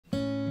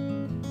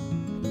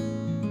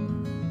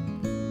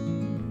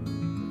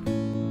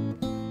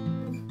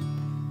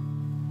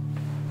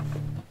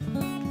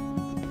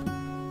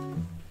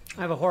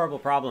I have a horrible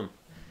problem.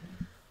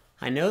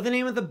 I know the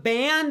name of the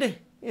band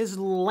is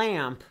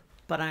Lamp,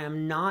 but I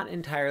am not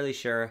entirely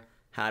sure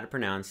how to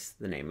pronounce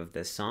the name of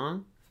this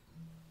song.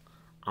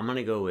 I'm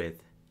gonna go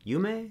with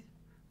Yume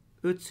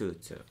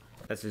Utsutsu.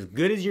 That's as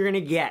good as you're gonna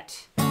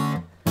get.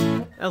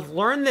 Let's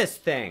learn this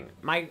thing.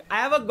 I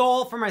have a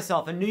goal for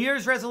myself, a New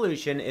Year's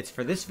resolution. It's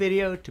for this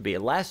video to be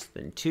less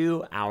than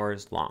 2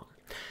 hours long.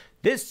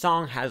 This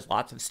song has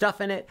lots of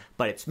stuff in it,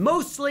 but it's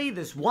mostly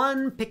this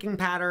one picking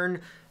pattern.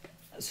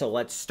 So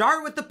let's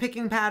start with the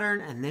picking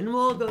pattern and then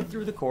we'll go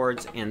through the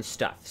chords and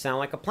stuff. Sound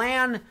like a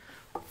plan?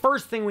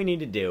 First thing we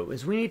need to do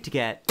is we need to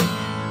get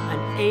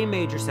an A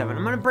major 7.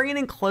 I'm gonna bring it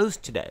in close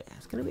today.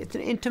 It's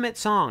an intimate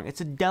song.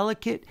 It's a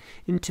delicate,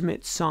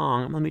 intimate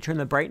song. Let me turn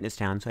the brightness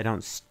down so I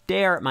don't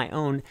stare at my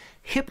own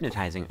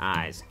hypnotizing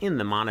eyes in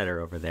the monitor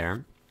over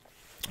there.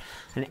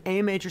 An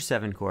A major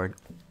 7 chord.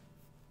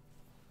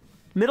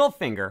 Middle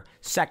finger,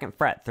 2nd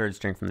fret, 3rd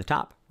string from the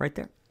top, right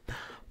there.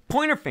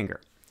 Pointer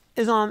finger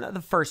is on the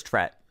 1st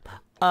fret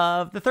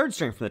of the 3rd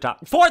string from the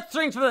top. 4th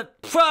string from the,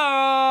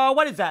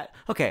 what is that?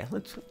 Okay,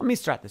 let me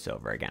start this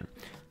over again.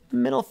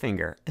 Middle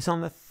finger is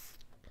on the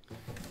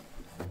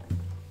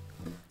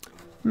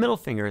middle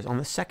finger is on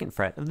the 2nd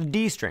fret of the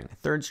D string,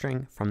 3rd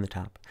string from the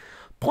top.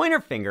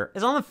 Pointer finger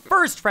is on the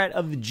 1st fret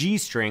of the G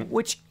string,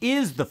 which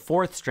is the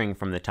 4th string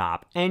from the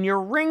top, and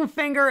your ring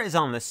finger is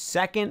on the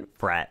 2nd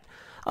fret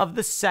of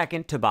the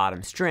 2nd to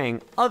bottom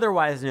string,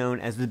 otherwise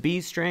known as the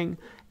B string.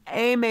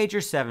 A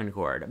major 7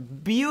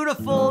 chord.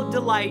 Beautiful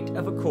delight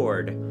of a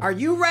chord. Are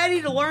you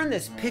ready to learn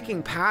this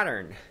picking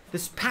pattern?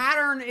 This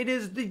pattern, it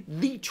is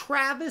the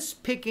Travis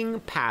picking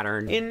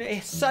pattern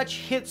in such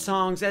hit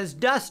songs as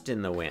Dust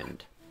in the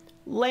Wind,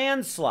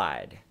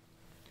 Landslide,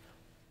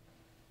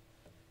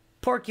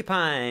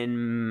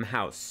 Porcupine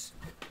House.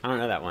 I don't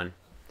know that one.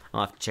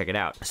 I'll have to check it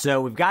out.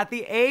 So we've got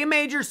the A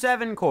major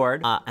 7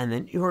 chord, and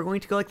then you are going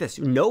to go like this.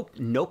 No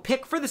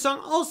pick for the song.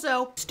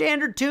 Also,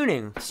 standard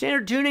tuning.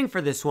 Standard tuning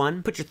for this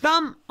one. Put your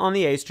thumb on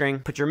the A string,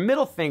 put your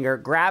middle finger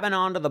grabbing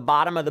onto the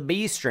bottom of the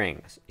B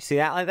string. You see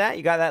that like that?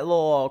 You got that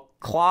little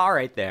claw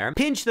right there.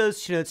 Pinch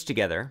those 2 notes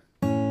together,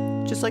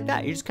 just like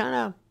that. You just kind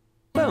of,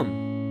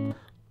 boom,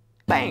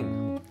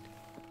 bang,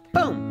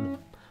 boom,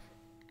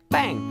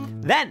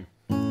 bang. Then,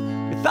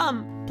 your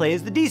thumb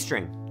plays the D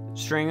string,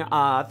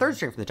 3rd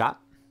string from the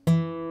top.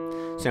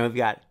 So now we've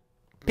got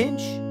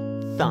pinch,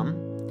 thumb.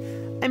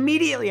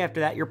 Immediately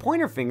after that, your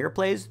pointer finger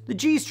plays the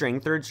G string,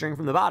 3rd string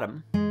from the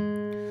bottom.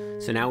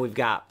 So now we've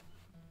got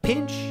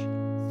pinch,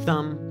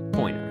 thumb,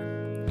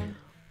 pointer.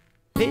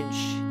 Pinch,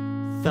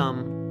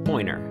 thumb,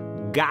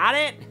 pointer. Got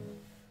it?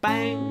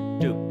 Bang,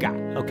 do, got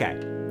it. Okay.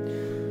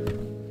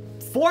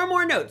 4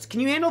 more notes.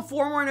 Can you handle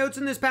 4 more notes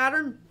in this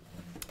pattern?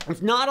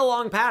 It's not a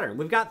long pattern.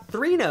 We've got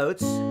 3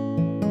 notes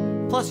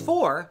plus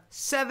 4,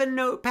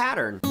 7-note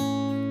pattern.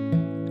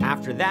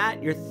 After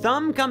that, your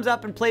thumb comes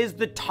up and plays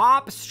the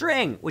top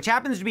string, which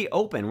happens to be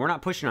open. We're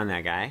not pushing on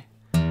that guy.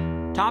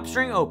 Top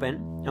string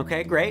open.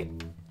 Okay, great.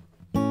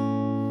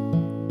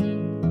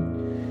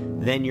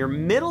 Then your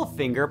middle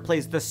finger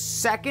plays the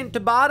 2nd to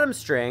bottom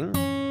string,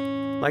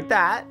 like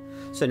that.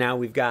 So now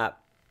we've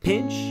got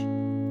pinch,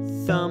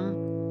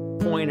 thumb,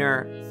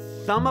 pointer,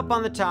 thumb up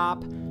on the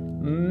top,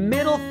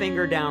 middle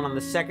finger down on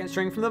the 2nd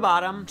string from the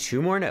bottom.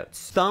 2 more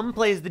notes. Thumb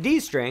plays the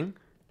D string,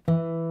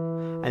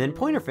 and then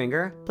pointer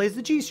finger plays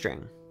the G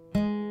string.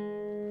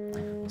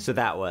 So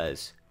that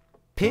was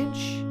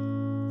pinch,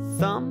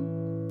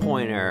 thumb,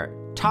 pointer,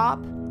 top,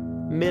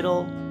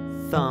 middle,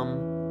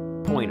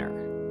 thumb, pointer.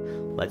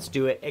 Let's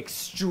do it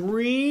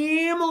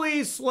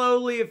extremely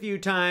slowly a few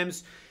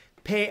times.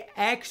 Pay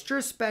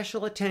extra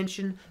special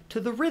attention to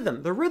the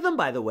rhythm. The rhythm,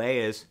 by the way,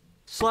 is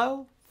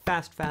slow,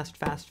 fast, fast,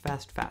 fast,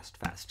 fast, fast,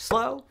 fast.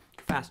 Slow,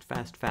 fast,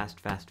 fast, fast,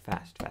 fast,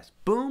 fast, fast.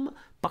 Boom,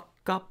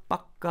 bucka,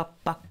 bucka,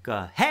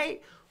 bucka. Hey!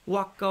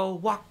 Waka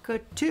waka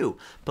 2.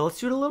 But let's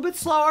do it a little bit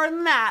slower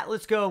than that.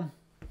 Let's go.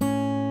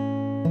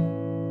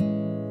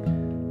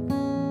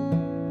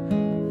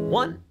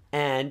 1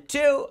 and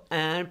 2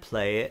 and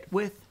play it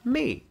with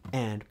me.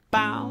 And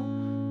bow,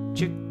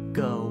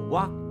 chicka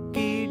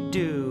wacky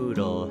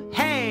doodle.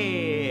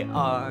 Hey,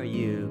 are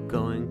you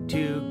going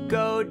to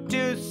go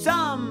to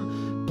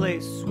some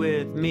place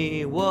with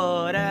me?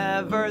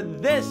 Whatever,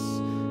 this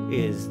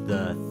is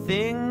the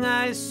thing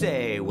I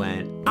say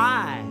when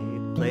I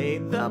play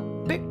the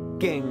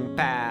picking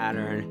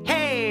pattern.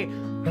 Hey,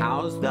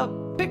 how's the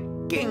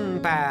picking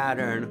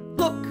pattern?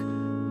 Look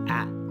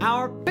at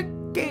our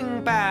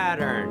picking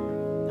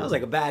pattern. That was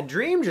like a bad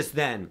dream just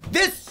then.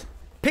 This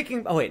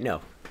picking, oh wait,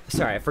 no.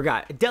 Sorry, I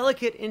forgot.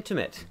 Delicate,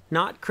 intimate,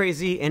 not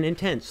crazy and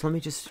intense. Let me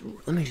just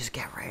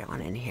get right on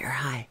in here.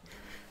 Hi,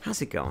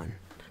 how's it going?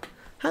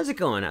 How's it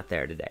going out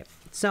there today?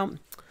 So,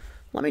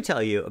 let me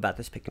tell you about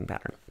this picking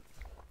pattern.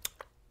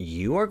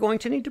 You are going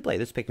to need to play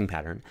this picking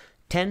pattern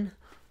 10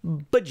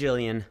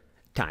 bajillion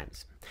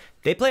times.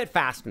 They play it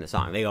fast in the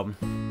song. They go,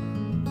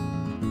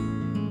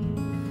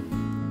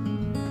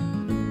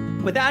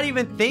 without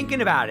even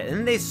thinking about it.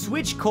 And they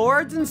switch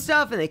chords and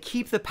stuff and they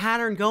keep the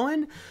pattern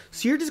going.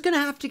 So you're just gonna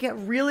have to get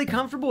really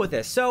comfortable with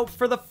this. So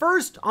for the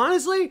first,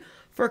 honestly,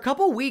 for a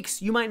couple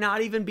weeks, you might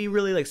not even be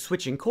really like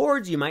switching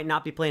chords. You might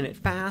not be playing it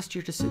fast.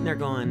 You're just sitting there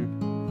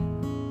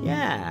going,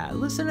 yeah,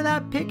 listen to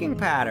that picking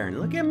pattern.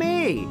 Look at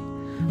me.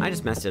 I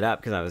just messed it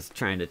up because I was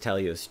trying to tell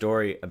you a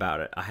story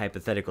about a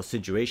hypothetical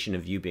situation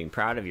of you being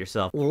proud of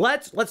yourself.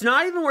 Let's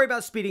not even worry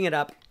about speeding it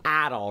up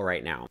at all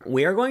right now.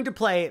 We are going to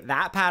play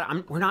that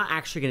pattern. We're not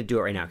actually going to do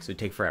it right now because it would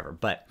take forever,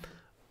 but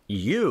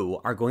you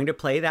are going to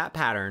play that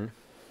pattern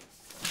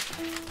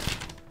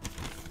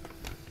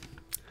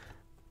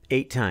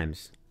 8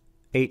 times.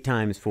 8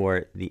 times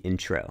for the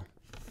intro.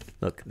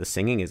 Look, the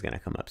singing is going to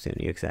come up soon.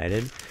 Are you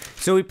excited?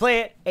 So we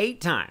play it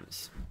 8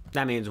 times.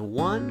 That means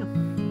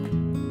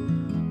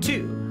 1,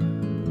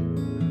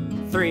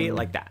 2, 3,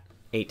 like that.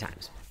 8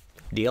 times.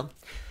 Deal?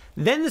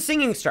 Then the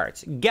singing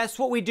starts. Guess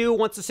what we do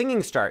once the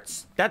singing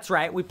starts? That's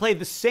right, we play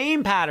the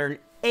same pattern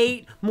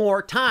 8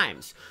 more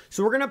times.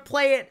 So we're gonna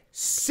play it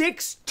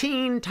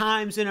 16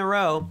 times in a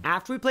row.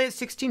 After we play it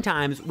 16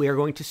 times, we are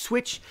going to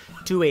switch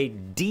to a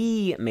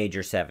D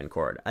major 7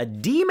 chord. A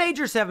D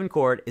major 7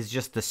 chord is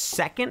just the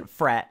 2nd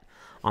fret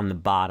on the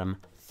bottom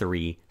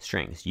 3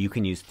 strings. You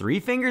can use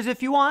 3 fingers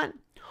if you want,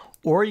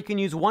 or you can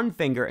use 1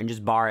 finger and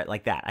just bar it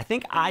like that. I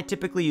think I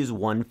typically use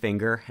 1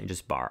 finger and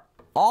just bar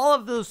all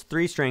of those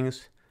 3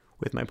 strings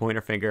with my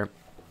pointer finger.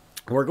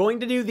 We're going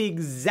to do the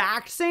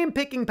exact same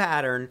picking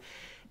pattern,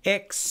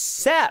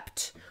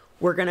 except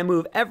we're gonna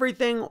move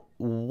everything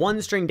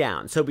 1 string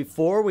down. So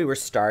before we were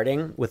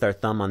starting with our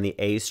thumb on the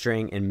A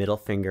string and middle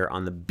finger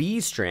on the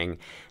B string.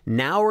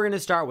 Now we're gonna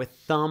start with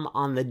thumb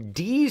on the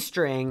D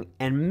string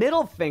and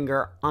middle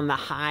finger on the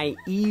high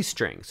E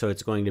string. So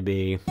it's going to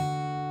be,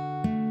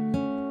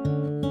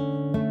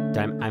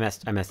 I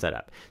messed that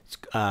up.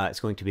 It's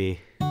going to be,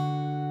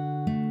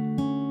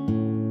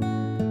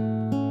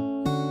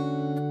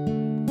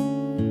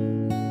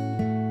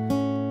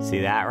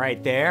 see that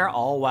right there?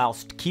 All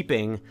whilst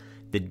keeping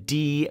the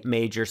D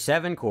major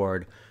 7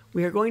 chord.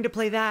 We are going to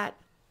play that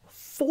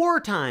 4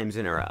 times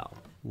in a row.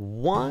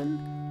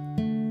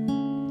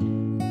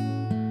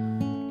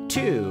 1,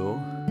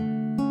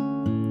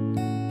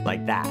 2,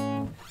 like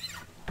that.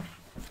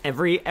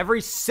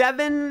 Every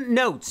 7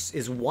 notes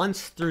is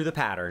once through the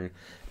pattern.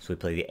 So we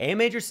play the A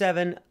major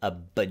 7 a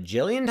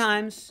bajillion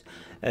times.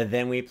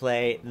 Then we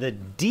play the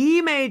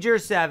D major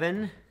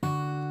 7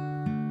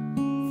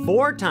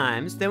 4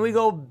 times. Then we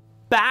go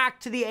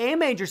back to the A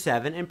major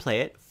 7 and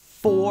play it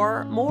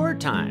 4 more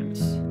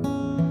times.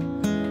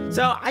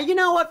 So, you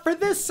know what, for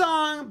this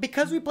song,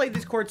 because we played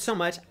these chords so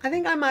much, I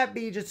think I might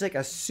be just like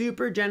a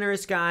super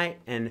generous guy,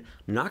 and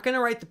I'm not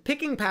gonna write the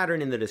picking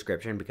pattern in the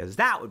description because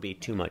that would be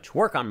too much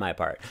work on my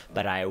part.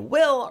 But I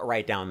will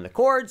write down the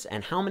chords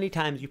and how many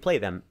times you play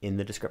them in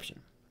the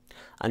description.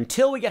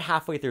 Until we get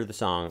halfway through the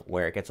song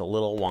where it gets a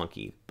little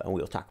wonky, but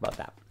we'll talk about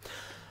that.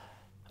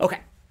 Okay.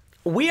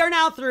 We are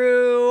now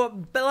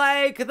through,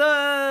 like,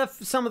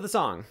 some of the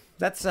song.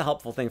 That's a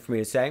helpful thing for me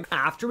to say.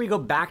 After we go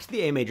back to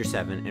the A major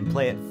 7 and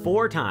play it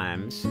 4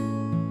 times,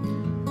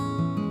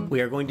 we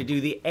are going to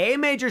do the A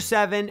major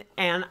 7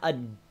 an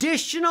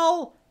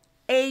additional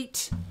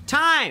 8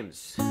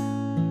 times.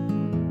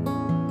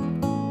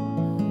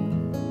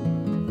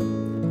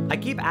 I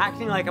keep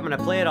acting like I'm gonna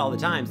play it all the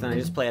times, then I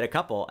just play it a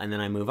couple, and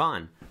then I move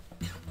on.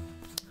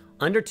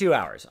 Under 2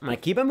 hours. I'm gonna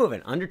keep it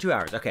moving, under 2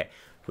 hours. Okay,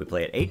 we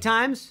play it 8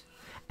 times.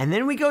 And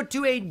then we go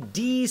to a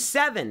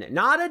D7,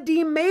 not a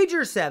D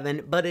major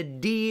 7, but a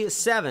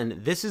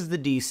D7. This is the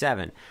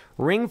D7.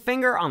 Ring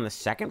finger on the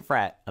 2nd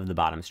fret of the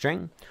bottom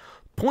string,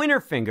 pointer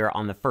finger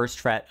on the 1st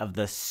fret of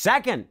the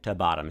 2nd to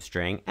bottom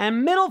string,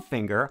 and middle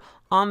finger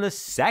on the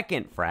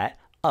 2nd fret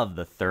of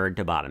the 3rd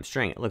to bottom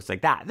string. It looks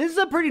like that. This is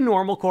a pretty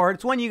normal chord.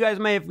 It's one you guys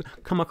may have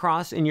come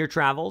across in your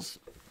travels.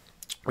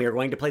 We are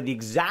going to play the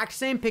exact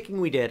same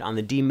picking we did on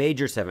the D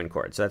major 7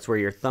 chord. So that's where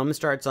your thumb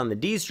starts on the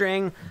D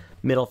string,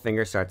 middle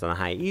finger starts on the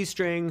high E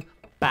string,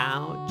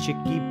 bow,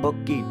 chicky,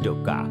 bookie,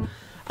 doka.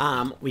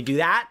 We do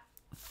that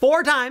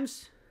 4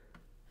 times,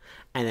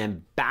 and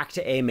then back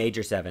to A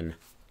major 7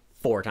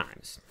 4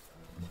 times.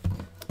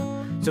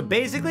 So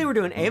basically we're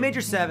doing A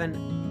major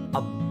 7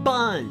 a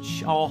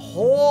bunch, a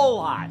whole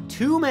lot,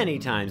 too many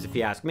times if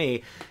you ask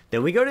me.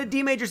 Then we go to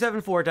D major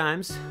 7 4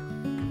 times,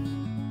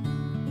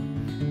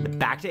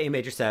 back to A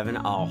major 7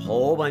 a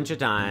whole bunch of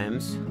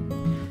times.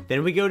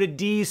 Then we go to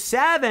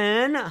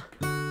D7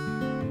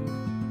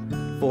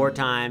 4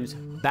 times,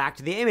 back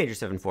to the A major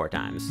 7 4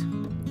 times.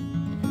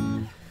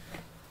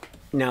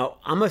 Now,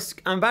 I'm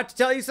about to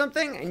tell you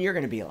something, and you're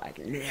gonna be like,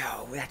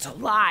 no, that's a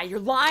lie. You're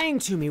lying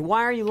to me.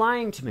 Why are you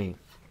lying to me?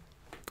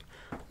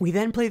 We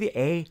then play the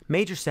A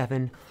major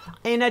 7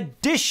 an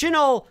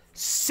additional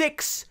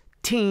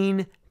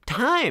 16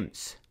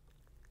 times.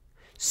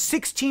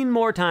 16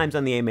 more times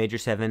on the A major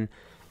 7.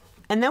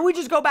 And then we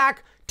just go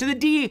back to the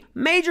D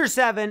major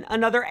 7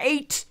 another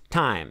 8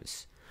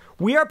 times.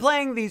 We are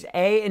playing these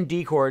A and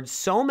D chords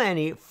so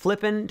many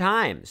flippin'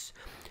 times.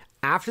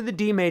 After the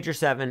D major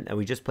 7 that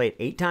we just played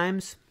 8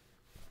 times,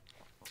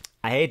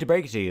 I hate to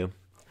break it to you,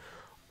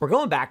 we're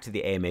going back to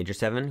the A major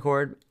 7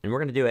 chord, and we're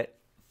going to do it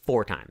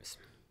 4 times.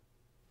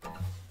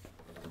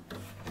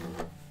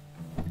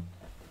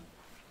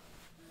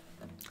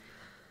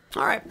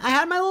 All right, I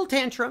had my little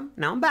tantrum.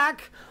 Now I'm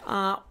back.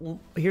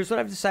 Here's what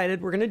I've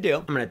decided we're gonna do.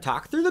 I'm gonna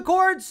talk through the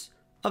chords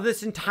of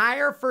this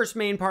entire first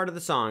main part of the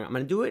song. I'm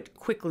gonna do it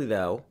quickly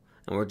though,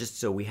 and we're just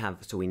so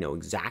we know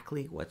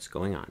exactly what's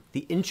going on.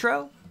 The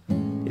intro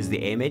is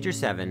the A major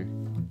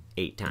 7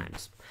 8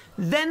 times.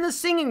 Then the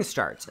singing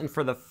starts, and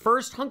for the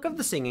first hunk of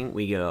the singing,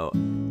 we go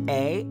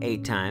A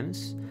 8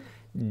 times,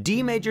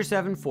 D major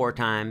 7 4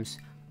 times,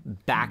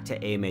 back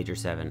to A major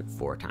 7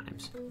 4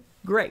 times.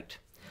 Great.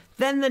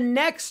 Then the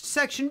next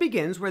section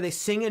begins where they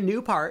sing a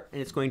new part,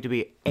 and it's going to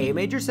be A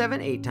major 7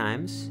 8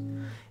 times,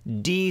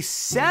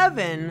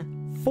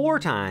 D7 4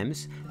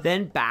 times,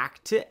 then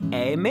back to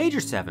A major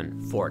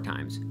 7 4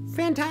 times.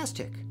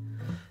 Fantastic.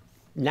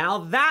 Now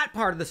that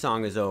part of the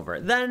song is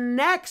over. The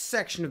next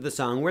section of the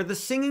song where the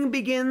singing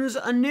begins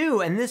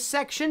anew, and this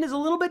section is a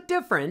little bit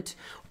different,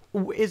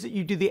 is that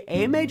you do the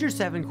A major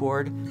 7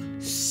 chord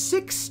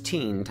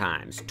 16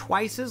 times,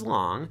 twice as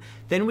long.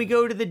 Then we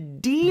go to the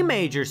D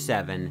major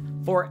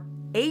 7 for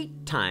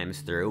 8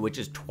 times through, which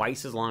is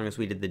twice as long as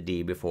we did the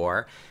D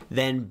before.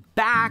 Then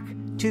back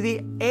to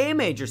the A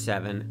major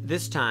 7,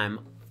 this time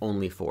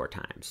only 4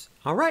 times.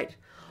 All right,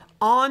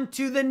 on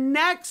to the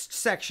next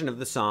section of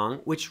the song,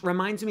 which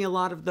reminds me a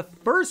lot of the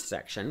first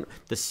section.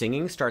 The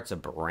singing starts a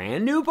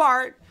brand new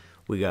part.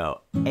 We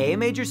go A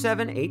major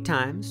 7 8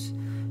 times,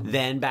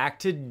 then back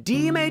to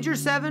D major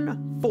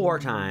 7 4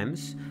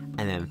 times,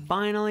 and then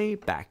finally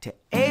back to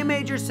A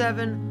major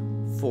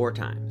 7 4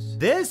 times.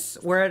 This,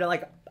 we're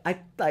at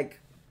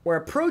we're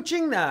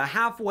approaching the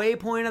halfway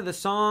point of the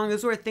song. This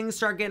is where things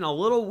start getting a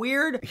little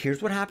weird.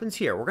 Here's what happens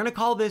here. We're gonna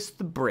call this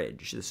the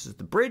bridge. This is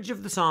the bridge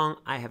of the song,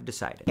 I have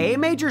decided. A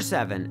major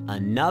 7,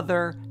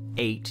 another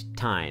 8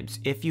 times.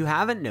 If you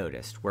haven't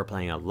noticed, we're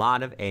playing a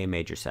lot of A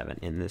major 7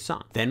 in this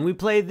song. Then we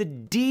play the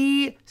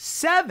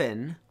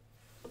D7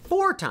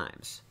 4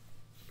 times.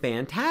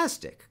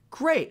 Fantastic,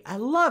 great, I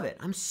love it.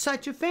 I'm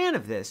such a fan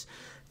of this.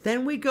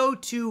 Then we go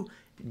to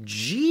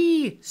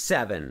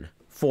G7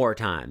 4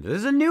 times. This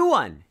is a new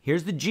one.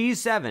 Here's the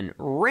G7.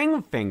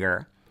 Ring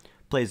finger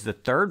plays the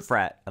 3rd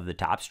fret of the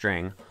top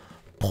string.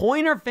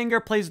 Pointer finger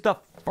plays the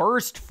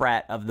 1st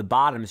fret of the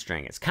bottom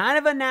string. It's kind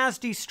of a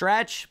nasty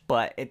stretch,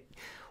 but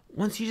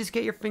once you just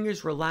get your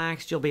fingers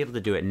relaxed, you'll be able to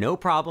do it no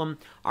problem.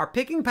 Our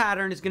picking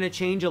pattern is gonna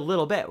change a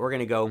little bit. We're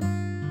gonna go,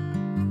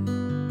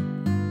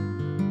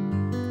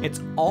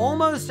 it's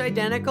almost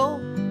identical,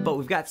 but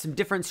we've got some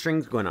different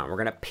strings going on. We're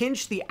gonna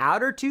pinch the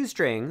outer 2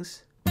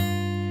 strings.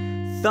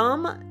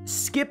 Thumb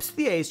skips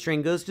the A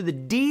string, goes to the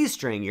D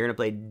string. You're gonna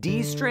play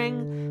D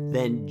string,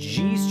 then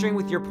G string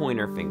with your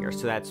pointer finger.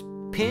 So that's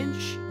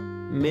pinch,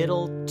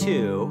 middle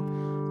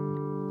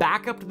 2,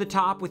 back up to the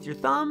top with your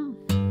thumb.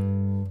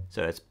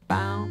 So it's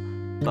bow,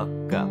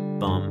 buck up,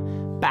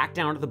 bum. Back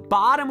down to the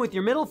bottom with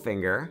your middle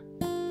finger,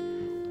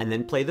 and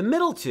then play the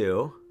middle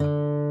 2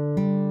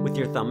 with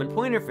your thumb and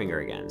pointer finger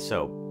again.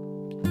 So,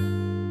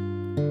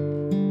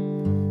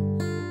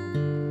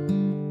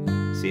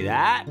 see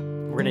that?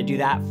 We're gonna do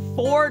that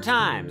 4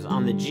 times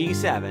on the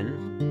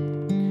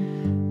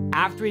G7.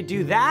 After we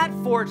do that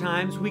 4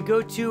 times, we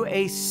go to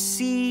a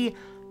C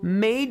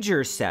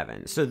major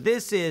 7. So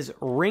this is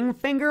ring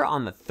finger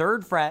on the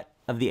 3rd fret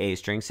of the A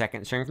string,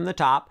 2nd string from the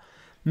top,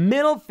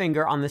 middle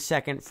finger on the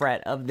 2nd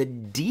fret of the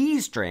D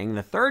string,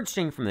 the 3rd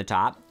string from the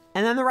top,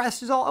 and then the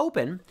rest is all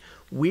open.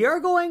 We are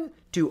going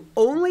to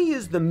only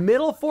use the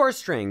middle 4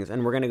 strings,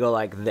 and we're gonna go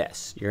like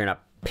this. You're gonna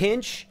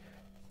pinch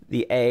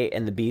the A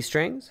and the B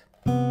strings,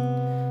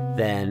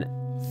 then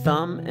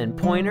thumb and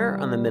pointer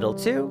on the middle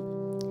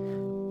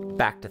 2,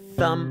 back to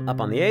thumb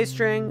up on the A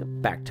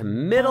string, back to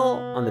middle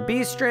on the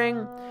B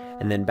string,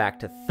 and then back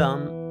to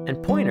thumb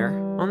and pointer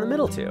on the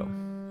middle 2.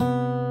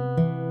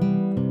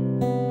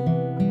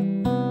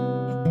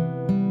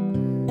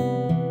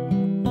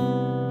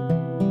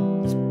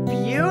 It's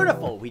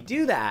beautiful. We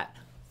do that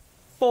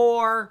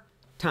 4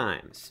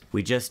 times.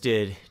 We just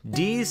did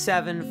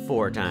D7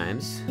 4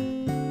 times.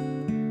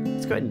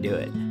 Let's go ahead and do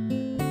it.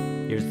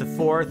 Here's the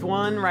 4th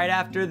one right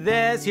after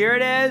this. Here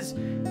it is.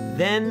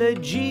 Then the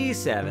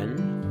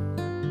G7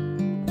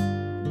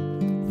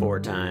 4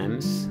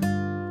 times.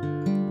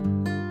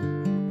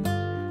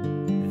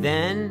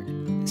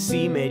 Then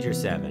C major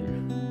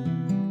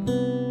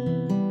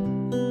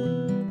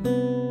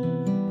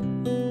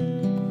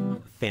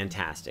 7.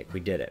 Fantastic, we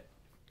did it.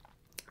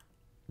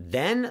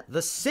 Then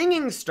the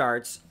singing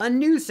starts a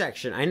new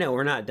section. I know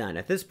we're not done.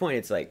 At this point,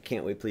 it's like,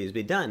 can't we please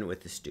be done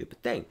with this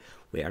stupid thing?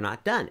 We are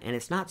not done, and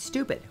it's not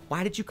stupid.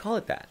 Why did you call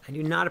it that? I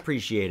do not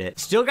appreciate it.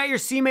 Still got your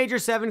C major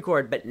 7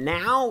 chord, but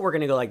now we're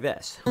gonna go like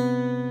this.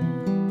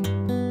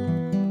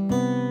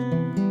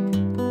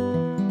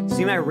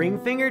 See my ring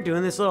finger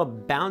doing this little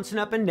bouncing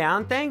up and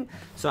down thing?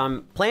 So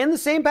I'm playing the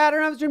same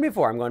pattern I was doing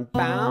before. I'm going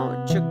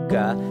bow,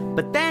 chugga.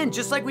 But then,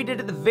 just like we did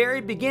at the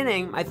very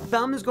beginning, my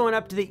thumb is going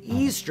up to the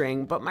E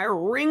string, but my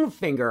ring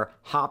finger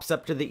hops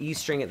up to the E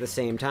string at the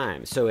same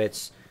time. So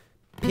it's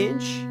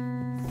pinch,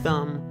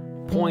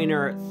 thumb,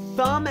 pointer,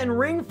 thumb and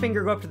ring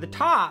finger go up to the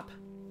top,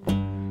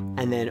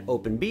 and then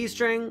open B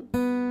string,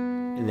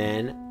 and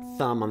then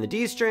thumb on the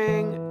D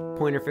string,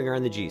 pointer finger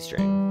on the G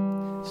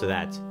string. So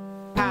that's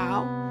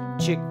pow,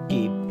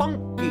 chicky,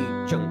 bunky,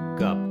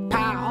 chunka,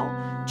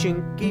 pow,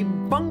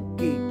 chinky,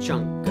 bunky,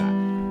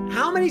 chunka.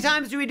 How many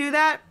times do we do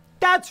that?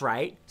 That's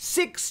right,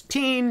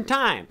 16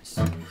 times.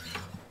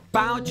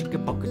 Bow,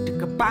 chicka, bunka,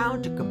 ticka, bow,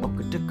 chicka,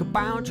 bunka, ticka,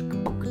 bow,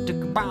 chicka, bunka,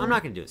 ticka, bow. I'm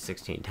not gonna do it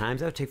 16 times,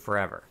 that would take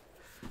forever.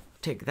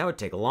 That would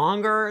take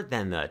longer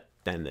than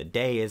the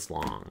day is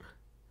long.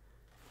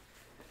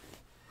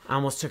 I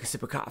almost took a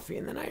sip of coffee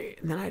and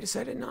then I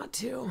decided not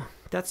to.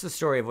 That's the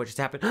story of what just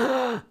happened.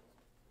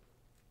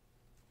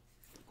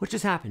 What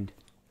just happened?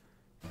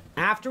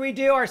 After we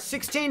do our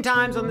 16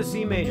 times on the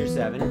C major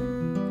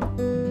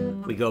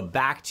 7, we go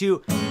back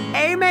to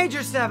A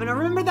major 7. Now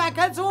remember that?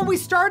 That's the one we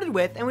started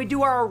with, and we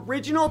do our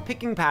original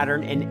picking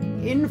pattern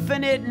an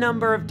infinite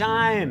number of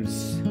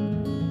times.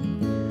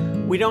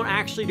 We don't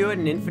actually do it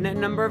an infinite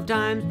number of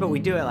times, but we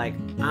do it like,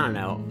 I don't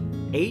know,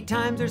 8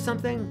 times or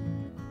something.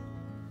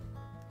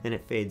 Then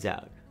it fades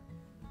out.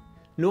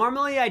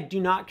 Normally, I do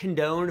not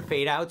condone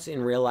fade outs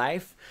in real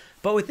life,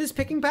 but with this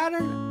picking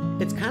pattern,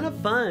 it's kind of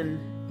fun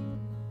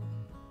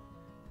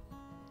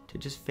to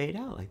just fade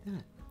out like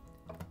that.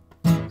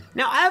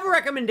 Now, I have a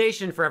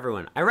recommendation for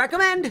everyone. I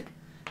recommend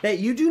that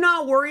you do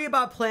not worry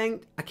about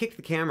playing. I kicked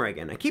the camera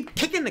again. I keep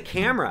kicking the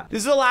camera. This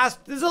is the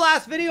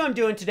last video I'm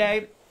doing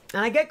today.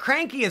 And I get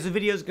cranky as the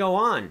videos go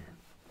on.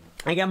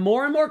 I get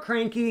more and more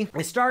cranky.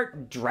 I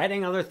start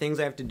dreading other things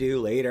I have to do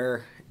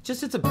later.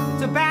 It's a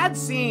bad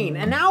scene.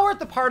 And now we're at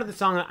the part of the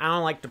song that I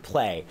don't like to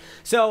play.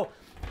 So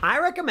I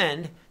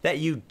recommend that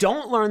you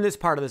don't learn this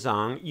part of the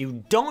song,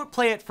 you don't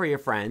play it for your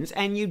friends,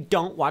 and you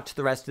don't watch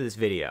the rest of this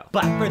video.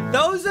 But for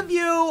those of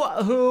you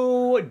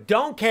who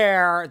don't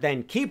care,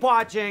 then keep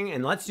watching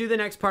and let's do the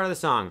next part of the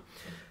song.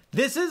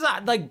 This is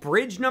like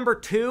bridge number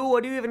 2.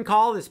 What do you even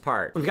call this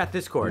part? We've got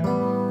this chord.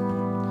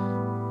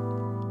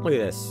 Look at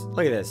this,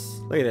 look at this,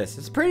 look at this.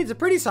 It's a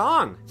pretty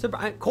song. It's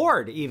a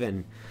chord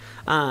even.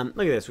 Look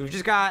at this, we've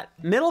just got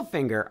middle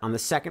finger on the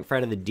 2nd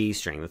fret of the D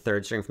string, the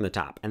 3rd string from the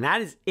top. And that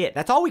is it,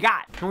 that's all we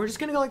got. And we're just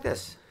gonna go like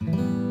this.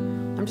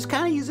 I'm just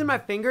kind of using my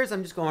fingers.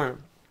 I'm just going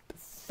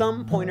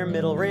thumb, pointer,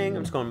 middle ring.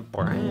 I'm just going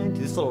do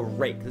this little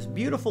rake, this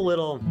beautiful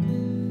little,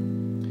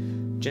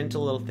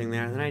 gentle little thing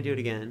there. And then I do it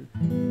again.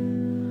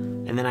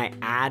 And then I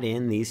add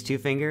in these 2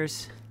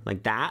 fingers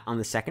like that on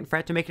the 2nd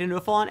fret to make it into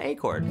a full-on A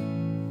chord.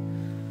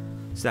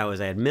 So that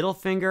was, I had middle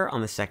finger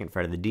on the 2nd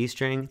fret of the D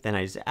string, then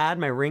I just add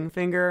my ring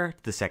finger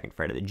to the 2nd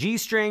fret of the G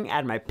string,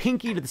 add my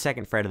pinky to the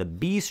 2nd fret of the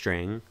B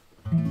string,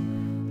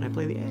 and I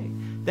play the A.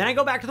 Then I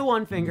go back to the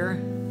 1 finger,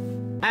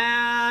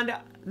 and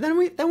then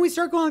we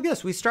start going like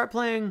this. We start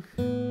playing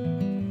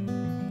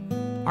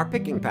our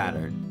picking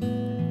pattern.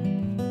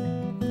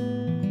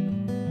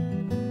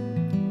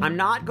 I'm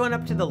not going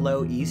up to the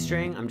low E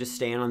string, I'm just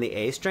staying on the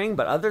A string,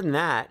 but other than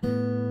that,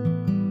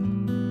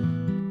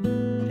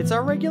 it's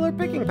our regular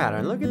picking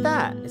pattern. Look at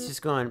that. It's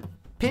just going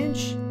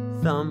pinch,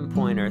 thumb,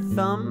 pointer,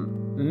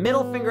 thumb,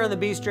 middle finger on the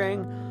B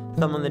string,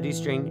 thumb on the D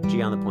string, G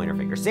on the pointer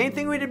finger. Same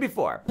thing we did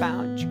before.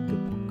 Bow,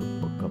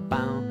 chicka, bow,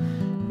 bow.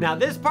 Now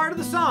this part of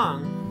the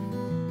song,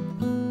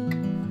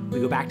 we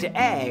go back to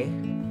A,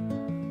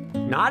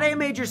 not A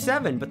major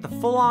 7, but the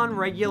full-on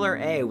regular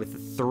A with the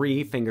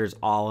 3 fingers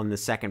all on the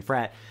 2nd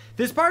fret.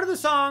 This part of the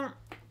song,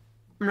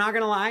 I'm not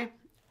gonna lie,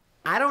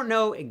 I don't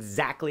know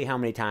exactly how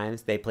many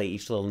times they play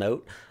each little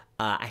note.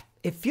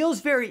 It feels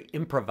very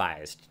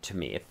improvised to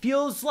me. It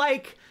feels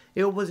like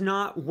it was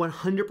not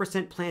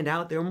 100% planned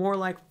out. They were more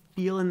like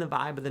feeling the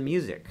vibe of the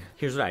music.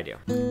 Here's what I do.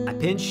 I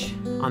pinch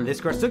on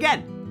this chord. So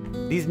again,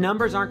 these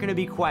numbers aren't gonna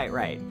be quite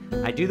right.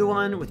 I do the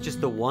one with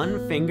just the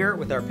 1 finger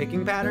with our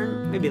picking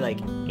pattern, maybe like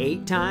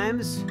 8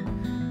 times.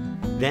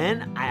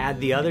 Then I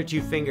add the other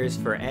 2 fingers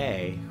for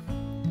A,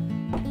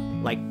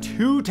 like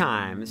 2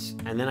 times,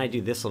 and then I do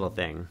this little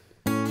thing.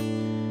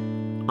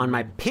 On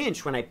my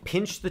pinch, when I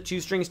pinch the 2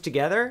 strings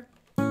together,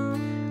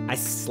 I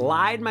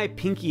slide my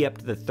pinky up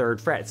to the 3rd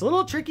fret. It's a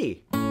little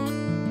tricky.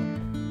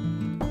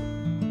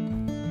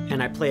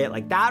 And I play it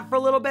like that for a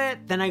little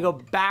bit, then I go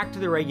back to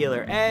the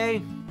regular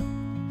A,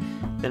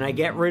 then I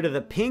get rid of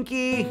the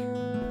pinky,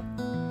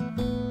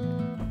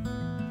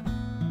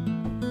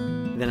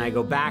 then I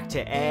go back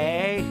to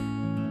A,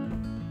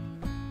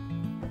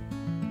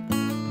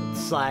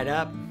 slide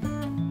up,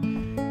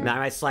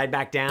 now I slide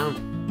back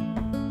down.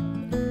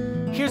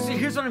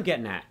 Here's what I'm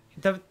getting at.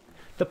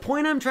 The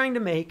point I'm trying to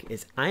make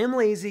is I am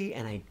lazy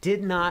and I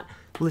did not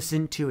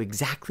listen to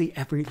exactly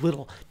every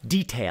little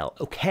detail,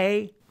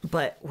 okay?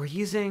 But we're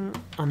using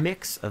a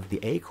mix of the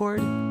A chord,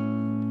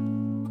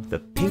 the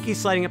pinky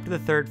sliding up to the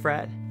 3rd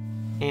fret,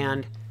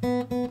 and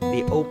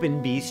the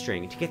open B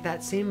string to get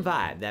that same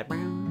vibe, that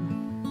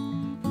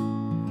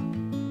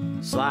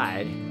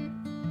slide,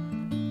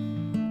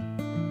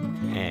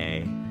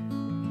 A,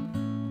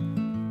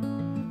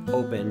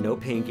 open, no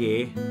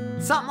pinky,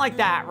 something like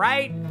that,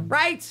 right?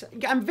 Right?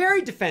 I'm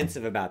very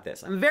defensive about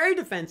this. I'm very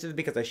defensive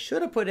because I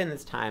should have put in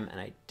this time and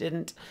I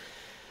didn't.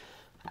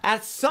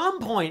 At some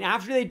point,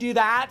 after they do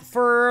that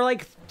for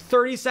like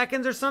 30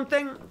 seconds or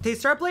something, they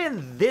start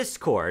playing this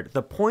chord.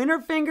 The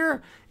pointer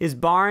finger is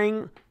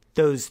barring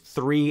those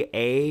 3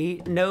 A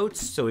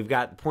notes. So we've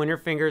got pointer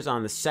fingers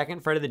on the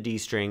 2nd fret of the D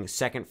string,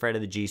 2nd fret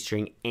of the G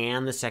string,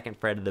 and the 2nd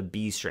fret of the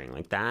B string,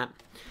 like that.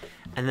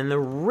 And then the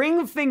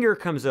ring finger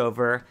comes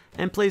over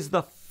and plays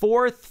the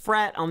 4th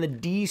fret on the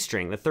D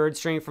string, the 3rd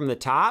string from the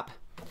top.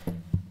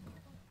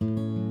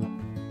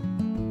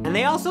 And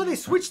they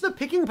switch the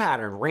picking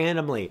pattern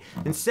randomly.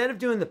 Instead of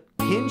doing the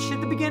pinch at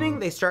the beginning,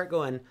 they start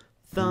going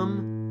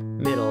thumb,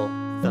 middle,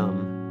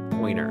 thumb,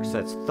 pointer. So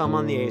that's thumb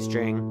on the A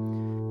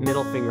string,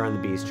 middle finger on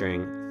the B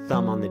string,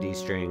 thumb on the D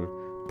string,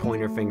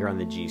 pointer finger on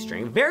the G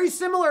string. Very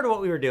similar to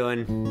what we were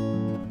doing,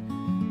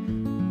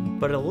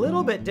 but a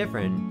little bit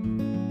different.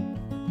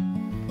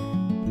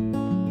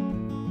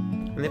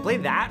 And they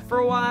played that for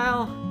a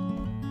while.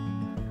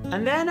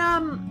 And then,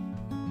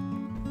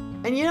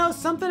 and you know,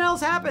 something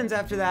else happens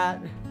after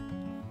that.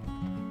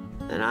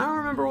 And I don't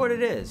remember what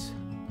it is.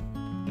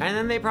 And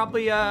then they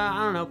probably,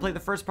 I don't know, play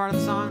the first part of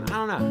the song. I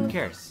don't know, who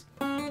cares?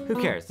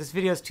 Who cares? This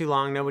video's too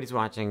long, nobody's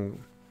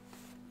watching.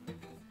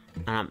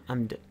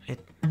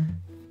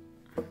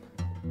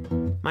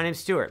 My name's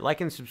Stuart,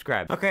 like and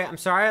subscribe. Okay, I'm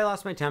sorry I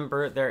lost my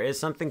temper. There is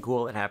something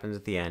cool that happens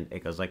at the end.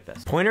 It goes like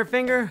this. Pointer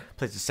finger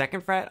plays the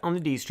 2nd fret on the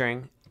D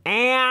string,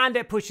 and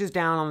it pushes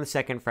down on the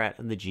 2nd fret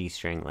of the G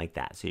string like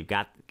that. So you've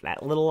got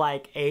that little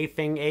like A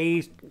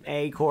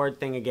chord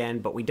thing again,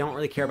 but we don't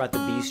really care about the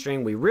B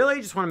string. We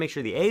really just want to make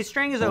sure the A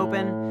string is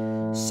open,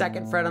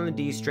 2nd fret on the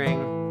D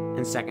string,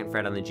 and 2nd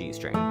fret on the G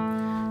string.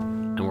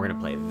 And we're gonna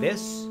play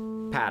this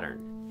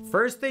pattern.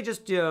 First they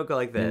just go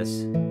like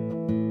this.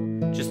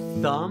 Just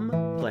thumb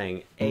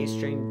playing A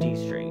string, D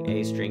string,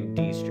 A string,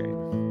 D string.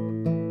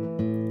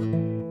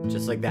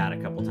 Just like that a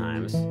couple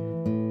times.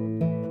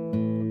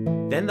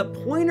 Then the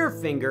pointer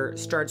finger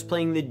starts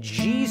playing the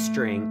G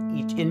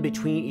string in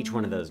between each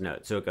one of those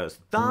notes. So it goes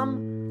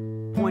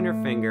thumb, pointer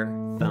finger,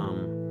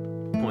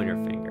 thumb, pointer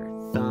finger,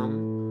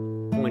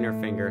 thumb, pointer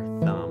finger,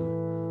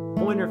 thumb,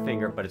 pointer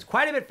finger, but it's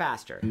quite a bit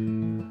faster.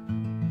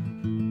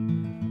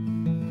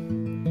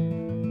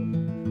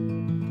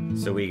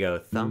 So we go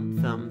thumb,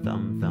 thumb,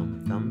 thumb,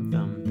 thumb, thumb,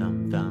 thumb,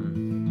 thumb,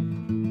 thumb.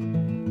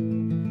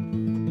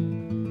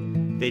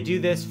 They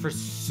do this for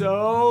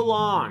so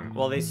long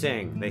while they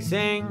sing. They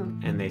sing,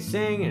 and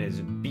it's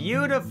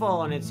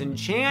beautiful, and it's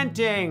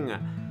enchanting,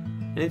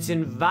 and it's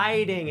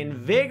inviting,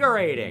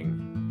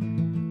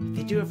 invigorating.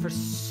 They do it for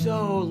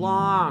so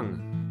long.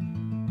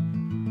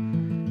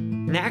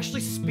 And they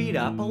actually speed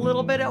up a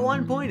little bit at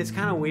one point. It's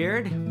kind of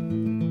weird.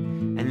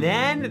 And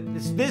then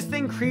this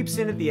thing creeps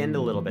in at the end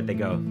a little bit. They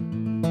go.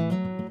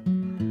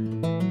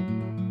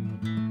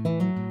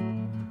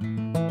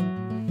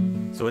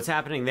 So what's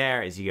happening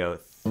there is you go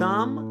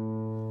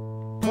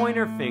thumb,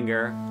 pointer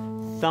finger,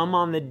 thumb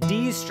on the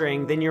D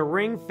string, then your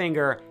ring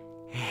finger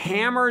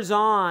hammers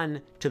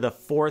on to the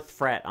 4th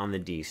fret on the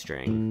D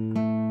string.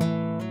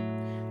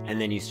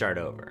 And then you start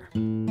over.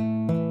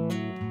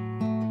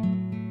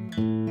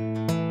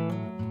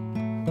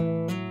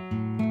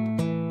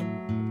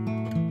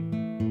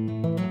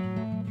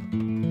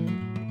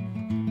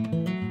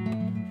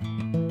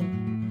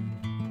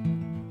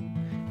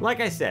 Like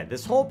I said,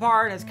 this whole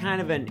part has kind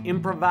of an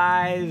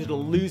improvised,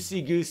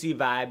 loosey-goosey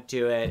vibe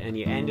to it, and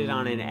you end it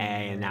on an A,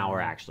 and now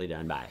we're actually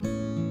done. Bye.